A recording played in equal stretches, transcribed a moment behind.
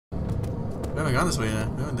haven't gone this way yet.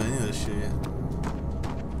 We haven't done any of this shit yet.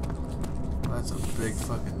 Oh, that's a big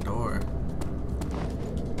fucking door.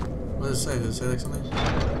 What does it say? Does it say like something?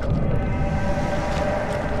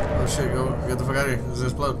 Oh shit, go get the fuck out of here. Does it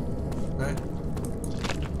explode? Right?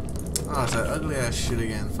 Oh, it's that ugly ass shit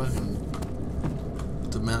again. Fucking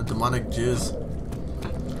demonic jizz.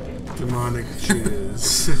 Demonic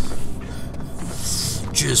jizz.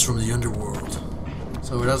 Jizz from the underworld.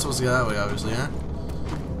 So we're not supposed to go that way, obviously, huh?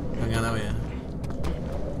 Not going that way yet.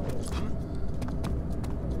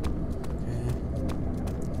 Okay.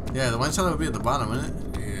 Yeah, the one side would be at the bottom, wouldn't it?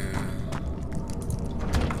 Yeah.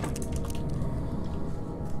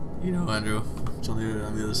 You know, Andrew. It's on the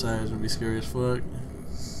other side. It's gonna be scary as fuck.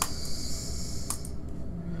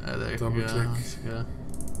 There Double you go. click. Let's go.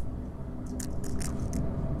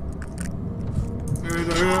 Hurry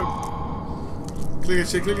up. Click and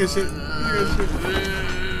shit, click and shit.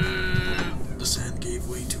 The sand gave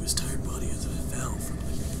way to his tired body as it fell from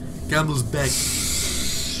the camel's back.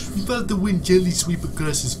 He felt the wind gently sweep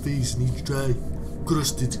across his face and he dry,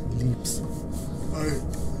 crusted lips. Alright.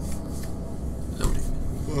 Loading.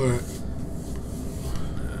 Alright.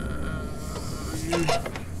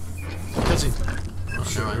 Catching. Oh,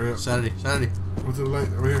 shit, right. Sanity. What's the light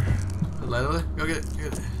over here? The light over there? Go get it.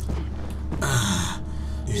 Get it. Ah,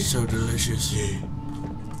 yeah. So delicious. Yeah.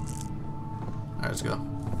 Alright, let's go.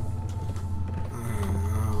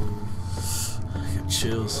 I got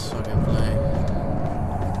chills fucking playing.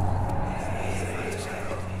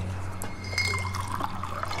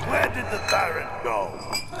 Where did the tyrant go?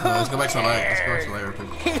 Let's go back to the light. Let's go back to the light real quick.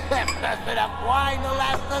 He left us enough wine to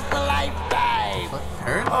last us a lifetime. What?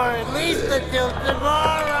 Parrot? Or at least until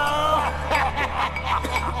tomorrow.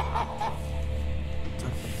 What the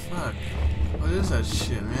fuck? What is that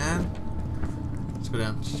shit, man? Let's go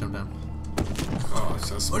down. Just jump down. Oh, it's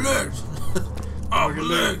just Alert! Oh,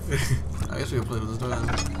 alert! I guess we can play with this door then.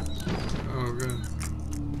 Oh, good.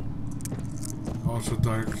 Also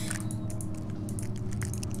dark.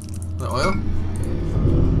 The oil?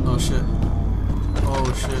 Oh shit.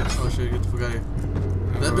 Oh shit. Oh shit. Get the fuck out of here.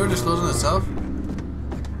 Did that door just close on itself?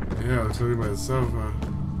 Yeah, it's really by itself,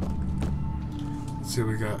 Let's see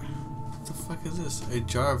what we got. What the fuck is this? A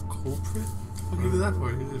jar of culprit? What the fuck do you do that for?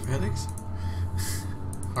 You do it for headaches?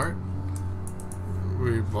 Heart?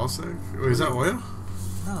 Wait, ball sack? Wait, is that oil?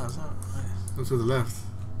 No, it's not. That's to the left.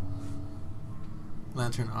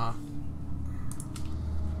 Lantern off.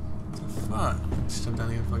 What the fuck? Just jump down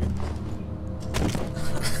again, fucking.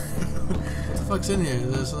 What the fuck's in here?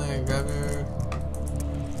 Is there something I can grab here?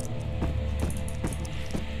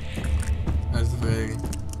 That's the fuck again.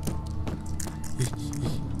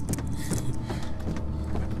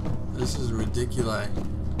 This is ridiculous,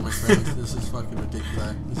 my friend. This is fucking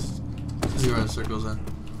ridiculous. This is around circles then.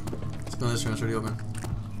 Let's go in this room, it's already open.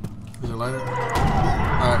 Is there a lighter?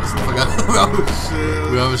 Alright, let's get the fuck out. Oh,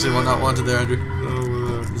 shit. We obviously will not want it there, Andrew.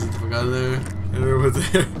 Oh, Let's get the fuck out of there. and over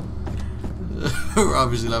there. We're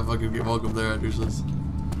obviously not fucking get welcome there, Andrew. So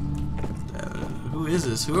who is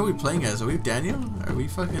this? Who are we playing as? Are we Daniel? Are we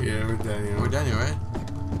fucking... Yeah, we're Daniel. We're Daniel, right?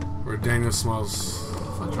 We're Daniel Smalls. What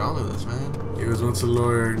the fuck's wrong with this, man? He was once a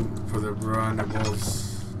lawyer for the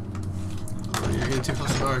Balls. Oh, you're getting too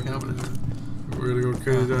close to the door. I can't open it. We're gonna go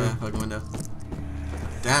crazy down. Yeah, fucking window.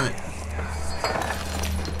 Damn it.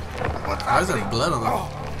 What's Why is there happening? blood on the... Oh,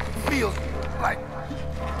 feels like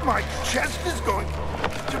my chest is going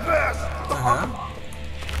to burst.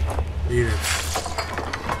 Eat it.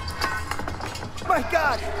 My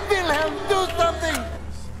God, Wilhelm, do something!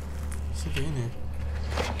 Something in here.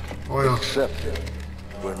 Oil. Accept it.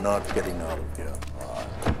 We're not getting out of here.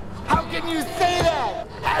 How can you say that?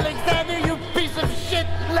 Alexander, you piece of shit!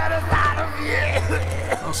 Let us out of here!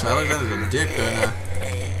 Oh, so Alexander's a dick then.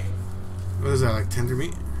 What is that, like tender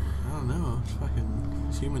meat? I don't know. It's fucking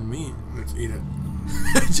it's human meat. Let's eat it.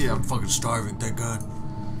 Gee, I'm fucking starving, thank God.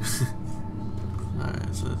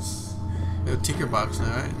 Alright, so it's... We have a tinker box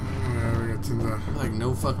now, right? Yeah, we got timber. Like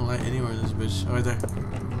no fucking light anywhere in this bitch. Oh, right there. I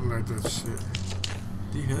like that shit.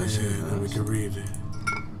 Do you hear that shit? Yeah, then we can read.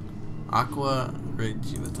 Aqua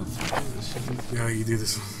Regi. What the fuck is this shit? Yeah, you do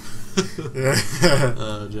this one.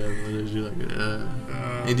 Oh, Jeff, what did you like it?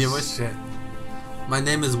 Indian voice? Shit. My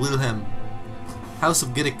name is Wilhelm. House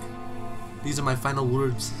of Giddick. These are my final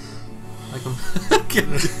words. Like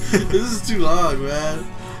this is too long, man.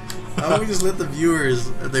 How about we just let the viewers,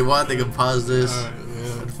 if they want, they can pause this Yeah.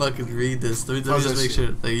 and fucking read this. Let me Pause just that make shit.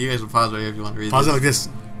 sure. Like, you guys can pause right here if you want to read Pause it this.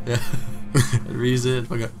 like this. Yeah. And read it.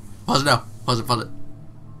 Okay. Pause it now. Pause it. Alright,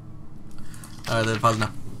 then pause it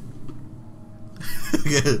now.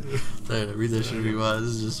 Good. tired of reading that shit anymore. This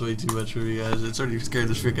is just way too much for me, guys. It's already scared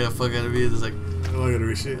the fuck out of me. It's like, I'm not gonna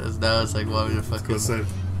read shit. now it's like, want me to fucking. Go outside.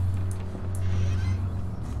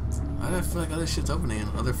 Why do I feel like other shit's opening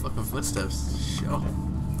and other fucking footsteps? Show.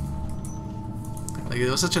 Like, it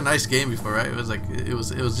was such a nice game before, right? It was like, it was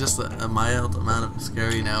just a mild amount of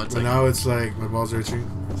scary. Now it's But like, now it's like my balls are itching.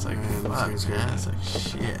 it's like, Man, fuck, that's man. scary. It's like,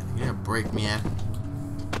 shit. You're gonna break me, man.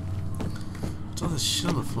 What's all this shit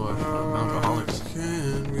on the floor? Alcoholics.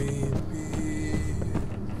 Can we be?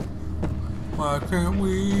 Why can't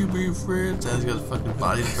we be friends? And he's got his fucking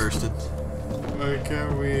body bursted. Why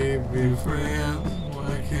can't we be friends?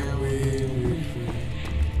 Why can't we be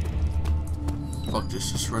friends? Fuck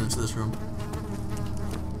this, just run into this room.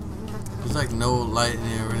 There's like no light in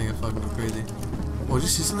here, we're gonna get fucking go crazy. Oh, did you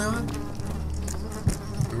see something over there?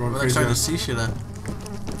 We're going We're like crazy. trying to see shit on.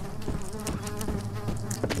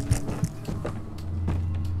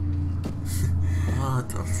 What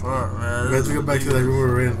the fuck, man? We have to go back to that room we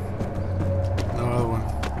were in. No other one.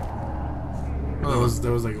 Oh,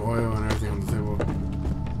 There was like oil and everything on the table.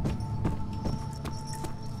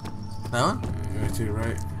 that one? Yeah, to your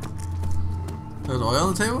right. There was oil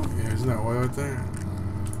on the table? Yeah, isn't that oil right there?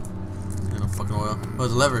 Ain't no fucking oil. Oh,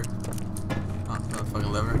 there's a lever. Oh, not a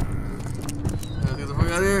fucking lever. Let's get the fuck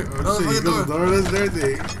out of here. Oh, No, shit, the he fucking goes the door. door, that's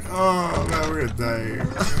everything. Oh man, we're gonna die here.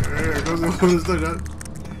 Here, goes the door, John.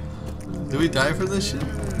 Did we die for this shit?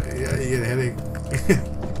 Yeah, you get a headache.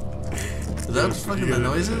 Is that what fucking the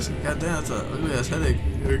noises? God damn, that's a ugly ass headache.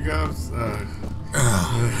 Here it comes.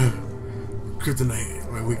 Kryptonite,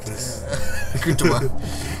 my weakness.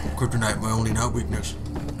 Kryptonite, my only not weakness.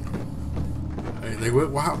 Like,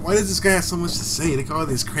 why does this guy have so much to say? Look at all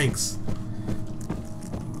these cranks.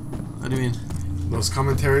 What do you mean? Those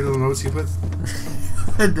commentary little notes he puts.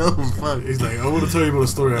 No, fuck. He's like, I want to tell you about a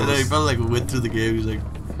story. And then he probably like went through the game. He's like,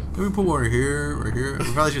 can we put one here or here? We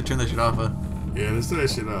probably should turn that shit off, huh? Yeah, let's do that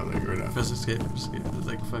shit out like right now. Press escape. It's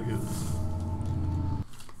like fucking.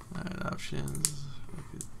 Alright, options.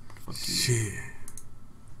 Fuck you. Shit.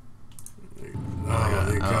 Oh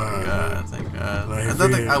my god, thank god. Like, I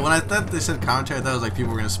thought when I thought they said commentary, I thought it was like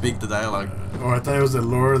people were gonna speak the dialogue. Or I thought it was the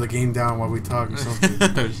lore of the game down while we talk or something.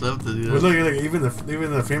 Or something, you know? But look, even the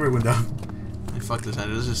frame rate went down. Hey, fuck this,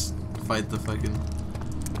 Andy. Let's just fight the fucking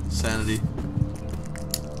sanity.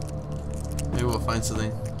 Maybe we'll find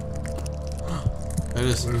something. There it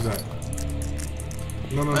is. What is that?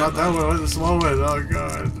 No, not that one. What's the small one? Oh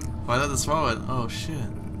god. Why not the small one? Oh shit.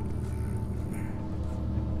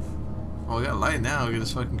 Oh, we got light now. We can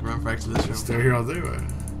just fucking run back to this room. Stay here all day, man.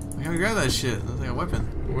 We gotta grab that shit. That's like a weapon.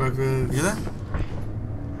 Weapons. You hear that?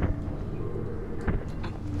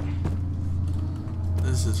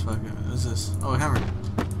 This is fucking. What is this? Oh, a hammer.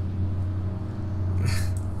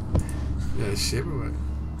 Yeah, shit, what?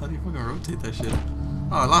 How do you fucking rotate that shit?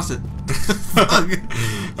 Oh, I lost it. Fuck.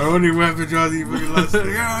 I only weapon draw that you fucking lost it.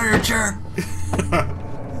 Get out of your chair.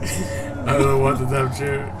 I don't want the damn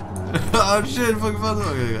chair. Oh shit, fucking fun.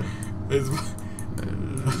 Okay. It's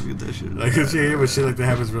Get that shit. like a shit, but shit like that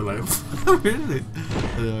happens in real life. Where is it?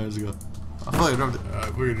 Alright, let's go. I fucking dropped it. I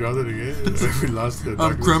fucking dropped it again. We lost it.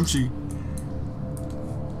 I'm crunchy.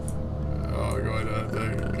 Oh, going on.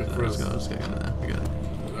 Good for Let's us. go. Let's get it now. We got it.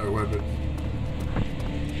 Our weapon.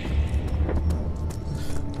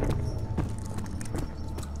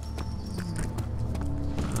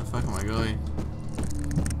 Where the fuck am I going?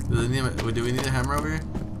 Do we need a hammer over here?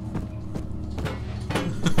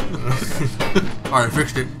 Alright,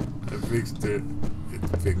 fixed it. I fixed it. It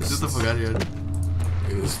fixed. Get the fuck out of here.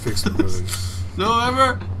 It is fixed, brother. No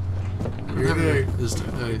hammer! Look at that. Just,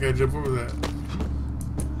 I gotta jump over that.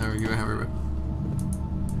 hammer, give me a hammer, bro.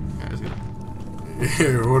 Alright, let's go. Yeah,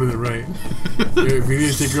 you're holding it right. Yeah, if you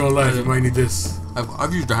need to take your own life, you might need this.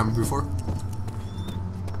 I've used a hammer before.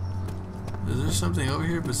 Is there something over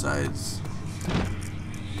here besides?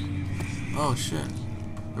 Oh shit.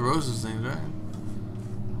 The roses things, right?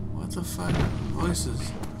 What the fuck?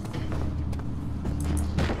 Voices.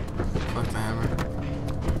 Fuck the hammer.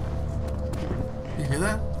 You hear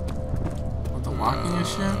that? With the walking and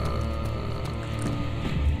shit?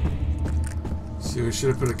 See, we should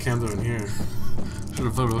have put a candle in here. Should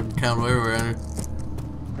have put a fucking candle everywhere. Under.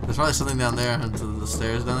 There's probably something down there onto the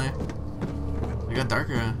stairs down there. It got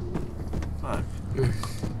darker, huh? Fuck.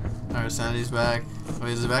 Alright, sanity's back.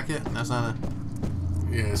 Wait, is it back yet? That's not it.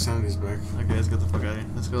 Yeah, sanity's back. Okay, let's get the fuck out of here.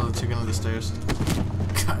 Let's go check under the stairs.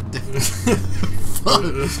 God damn. Fuck.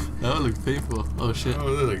 That would look painful. Oh shit.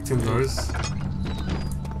 Oh, they're like 10 doors.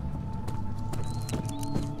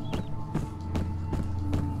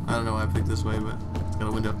 I don't know why I picked this way, but it's got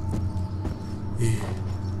a window. Yeah.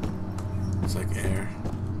 It's like air.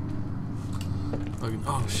 Fucking,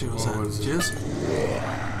 oh shit, what's Oh, that? what is it? Jizz?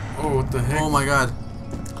 Oh, what the heck? Oh my god.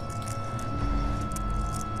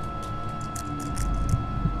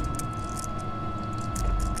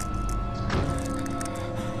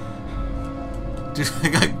 Dude, I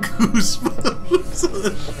got goosebumps.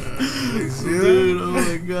 Dude, oh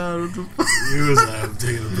my god, what the fuck? You was like, I'm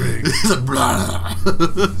taking a break. Blah.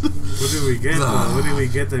 What did we get? What did we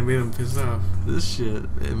get that made him pissed off? This shit.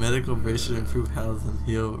 A medical bracelet to improve health and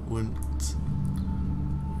heal wounds.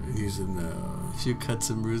 Using A few cuts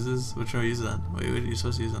and bruises. Which one are you using on? Wait, what are you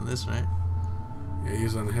supposed to use on this, right? yeah,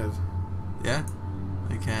 use on the head. Yeah?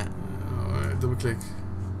 I can't. Alright, double click.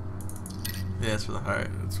 Yeah, it's for the heart.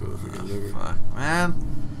 That's what I forgot. Liver. Fuck, man.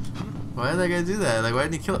 Why did that guy do that? Like, why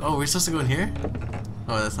didn't he kill it? Oh, we're supposed to go in here?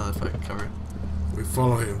 Oh, that's not a fucking cover. We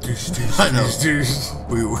follow him. I know.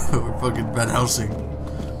 We're fucking Van Helsing.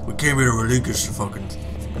 We came here to relinquish the fucking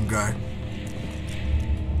guy.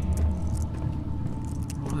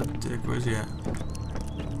 What a dick. Where's he at?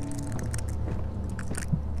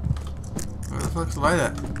 Where the fuck's the light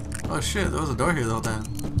at? Oh shit, there was a door here the whole time.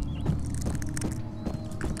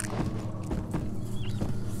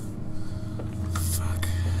 Fuck.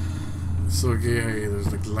 So gay.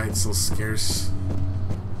 There's like light so scarce.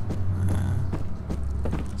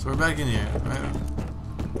 So we're back in here, right?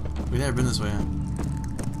 We've never been this way, huh?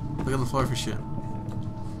 Look on the floor for shit.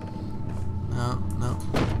 No, no.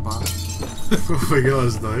 Bomb. Oh my god,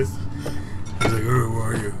 that's nice. He's like, oh, where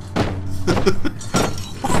are you?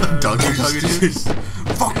 Doggy dude.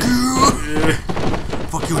 Fuck you! Yeah.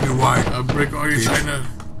 Fuck you and your wife. I'll break all your china.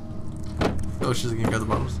 Oh, she's gonna grab the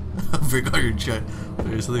bottles. Break all your china.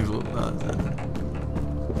 There's something cool.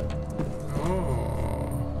 Oh.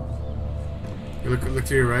 You look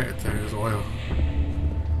to your right. There's oil.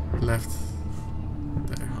 Left.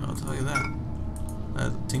 There. I'll tell you that.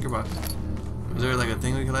 Tinkerbox. Is there like a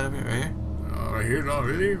thing we can light up here? Right here? Oh, right here? No,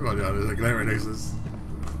 really? Oh, no, there's like a light right next to us.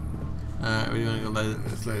 Alright, where do you wanna go light it?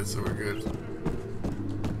 Let's light it so we're good.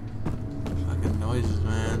 Fucking noises,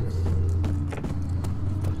 man.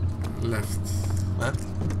 Left. Left?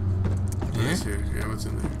 What's Here? here? Yeah, what's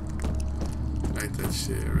in there? Light that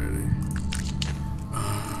shit already.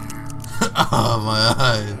 Oh, my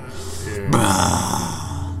eye. Yeah.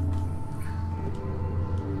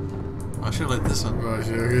 I should light this one. Oh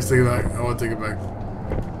shit, okay, let's take it back. I want to take it back.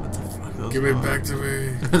 What the fuck? Those Give it are- back to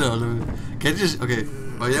me. No, no. Can't you just. Okay.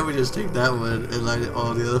 Why can't we just take that one and light it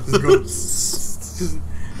all the other Let's go. ones?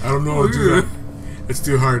 I don't know how to do that. It's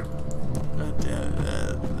too hard. God damn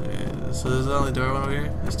it. So there's the only door one over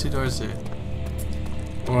here? There's two doors here.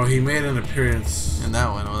 Well, he made an appearance. And that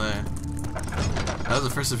one over there. That was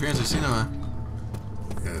the first appearance I've seen him on.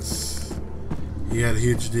 Yes. He had a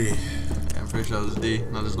huge D. Yeah, I'm pretty sure that was his D,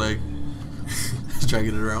 not his leg. He's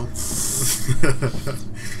dragging it around.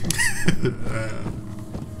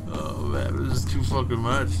 Oh man, this is too fucking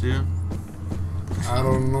much, dude. I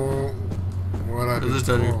don't know what I Is this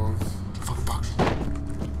did. down here? wrong. Fucking box.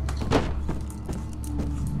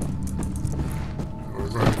 We're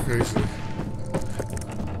going crazy.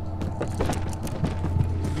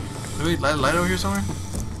 Did we light a light over here somewhere?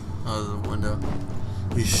 Oh, there's a window.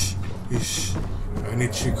 Yeesh. Yeesh. I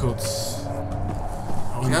need cheat codes.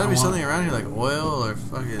 There's gotta be something around here like oil or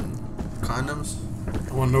fucking condoms.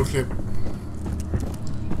 I want no clip.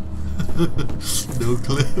 No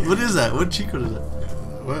clip. What is that? What cheat code is that?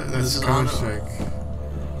 What? This That's is Counter on- Strike.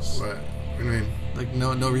 What? What do you mean? Like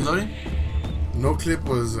no reloading? No clip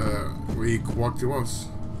was where you walked your walls.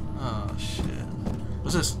 Oh shit.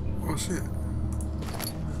 What's this? Oh shit.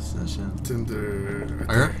 What's that shit? Tinder.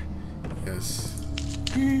 Fire? Yes.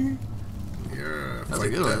 Yeah. That's a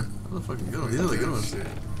fight good that. one. That's a fucking good one. These are the good ones. Shit.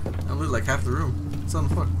 I lit like half the room. What's on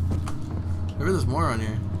the fuck? Maybe there's more on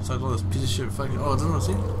here. Besides all this piece of shit fucking. Oh, it doesn't want to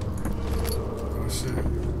see? Oh shit.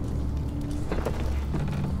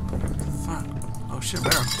 Fuck. Oh shit,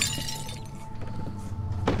 barrel.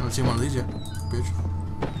 I haven't seen one of these yet, bitch.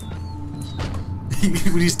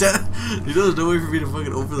 When you stand, you know there's no way for me to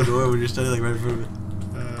fucking open the door when you're standing like right in front of it.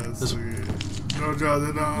 That's weird. No,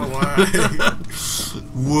 Jonathan, no. Why?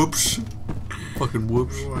 Whoops. Fucking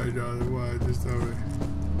whoops. Why, Jonathan? Why? Just tell me.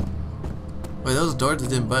 Wait, those doors that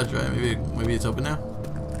didn't budge, right? Maybe it's open now?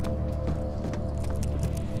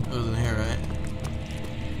 It was in here, right?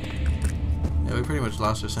 Yeah, we pretty much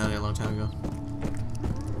lost our sanity a long time ago.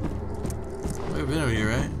 We've been over here,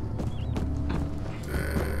 right?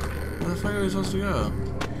 Where the fuck are we supposed to go?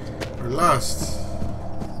 We're lost.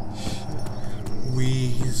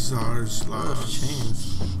 We are Those lost. chains.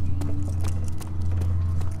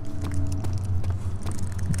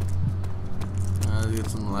 Let's get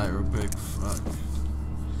some light real quick. Fuck.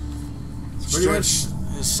 Pretty much,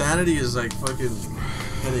 His sanity is like fucking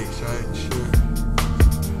headaches, right? Shit.